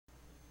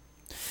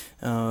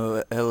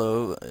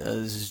Hello,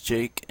 this is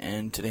Jake,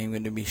 and today I'm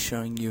going to be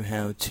showing you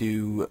how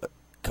to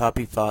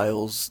copy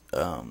files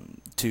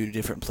to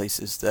different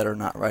places that are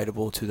not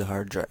writable to the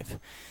hard drive.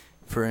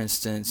 For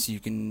instance,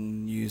 you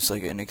can use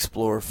like an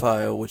Explorer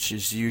file, which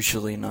is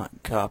usually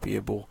not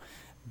copyable,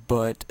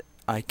 but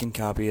I can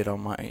copy it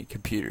on my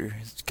computer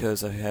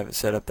because I have it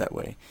set up that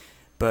way.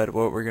 But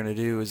what we're going to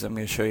do is I'm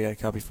going to show you how to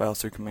copy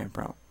files through command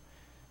prompt.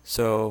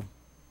 So,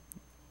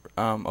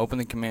 open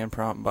the command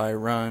prompt by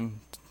run.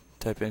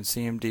 Type in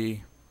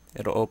cmd,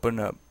 it'll open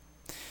up.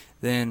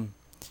 Then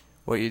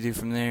what you do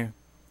from there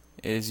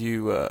is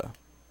you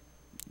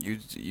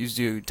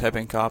type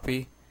in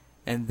copy,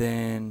 and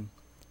then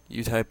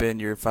you type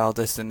in your file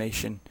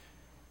destination.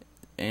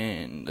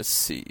 And let's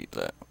see,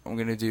 I'm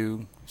gonna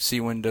do C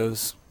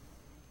Windows.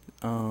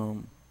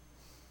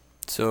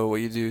 So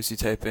what you do is you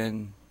type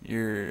in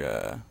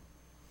your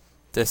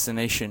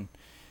destination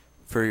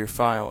for your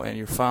file and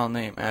your file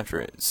name after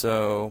it.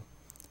 So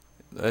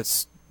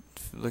let's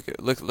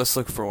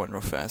look for one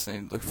real fast. I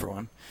need to look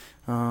for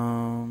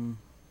one.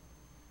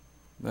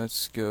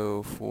 Let's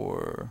go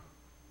for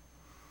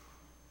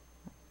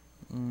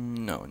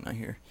no, not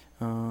here.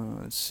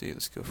 Let's see.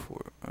 Let's go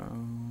for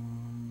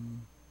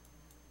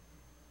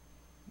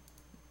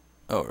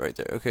oh, right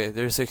there. Okay,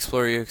 there's the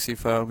Explorer.exe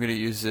file. I'm gonna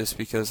use this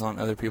because on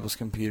other people's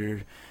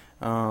computer,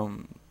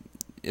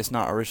 it's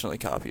not originally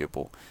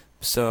copyable.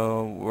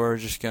 So we're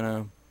just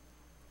gonna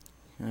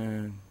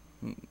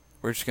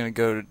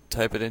go to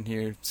type it in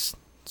here.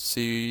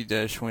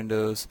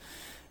 C-Windows,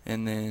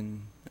 and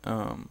then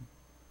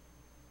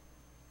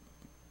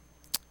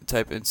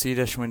type in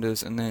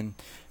C-Windows, and then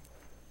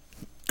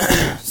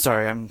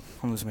sorry, I'm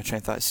losing my train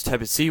of thought. So type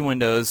in C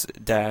Windows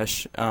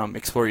dash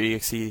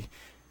Explorer.exe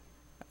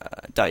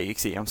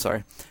 .exe. I'm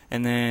sorry,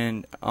 and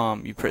then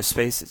you press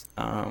space,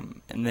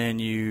 and then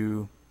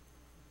you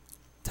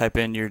type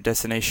in your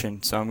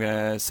destination. So I'm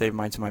gonna save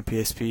mine to my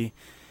PSP,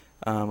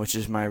 which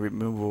is my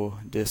removable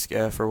disk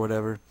F or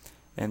whatever,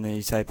 and then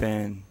you type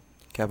in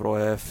capital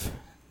F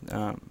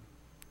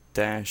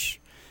dash,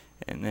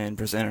 and then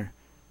press enter,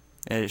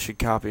 and it should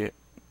copy it.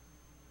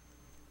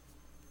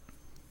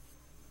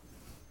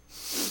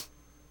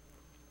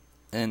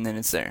 And then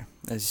it's there,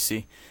 as you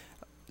see.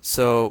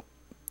 So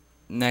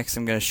next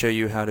I'm going to show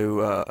you how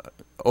to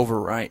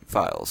overwrite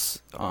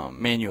files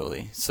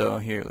manually. So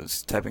here,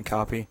 let's type in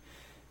copy.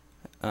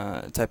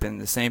 Type in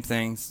the same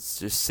thing. It's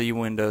just C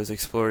Windows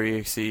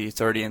Explorer.exe.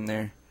 It's already in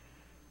there.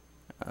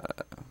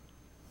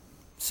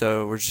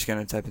 So we're just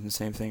going to type in the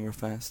same thing real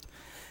fast.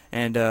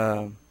 And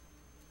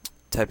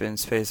type in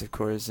space, of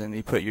course, and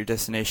you put your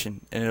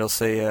destination. And it'll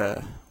say,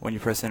 when you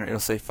press enter, it'll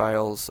say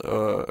files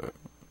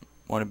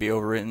want to be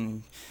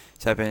overwritten.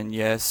 Type in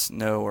yes,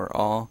 no, or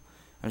all.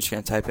 I'm just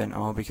going to type in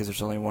all because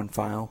there's only one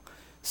file.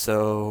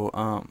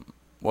 So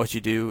what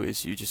you do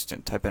is you just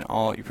type in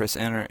all, you press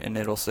enter, and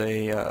it'll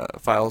say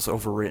files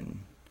overwritten.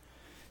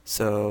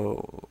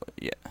 So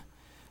yeah,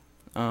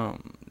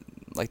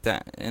 like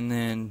that, and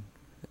then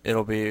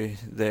it'll be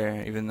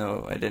there even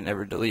though I didn't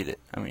ever delete it.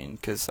 I mean,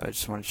 because I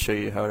just wanted to show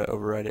you how to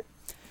overwrite it.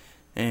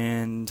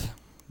 And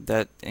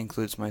that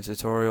includes my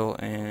tutorial,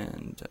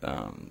 and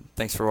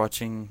thanks for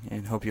watching,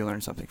 and hope you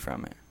learned something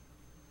from it.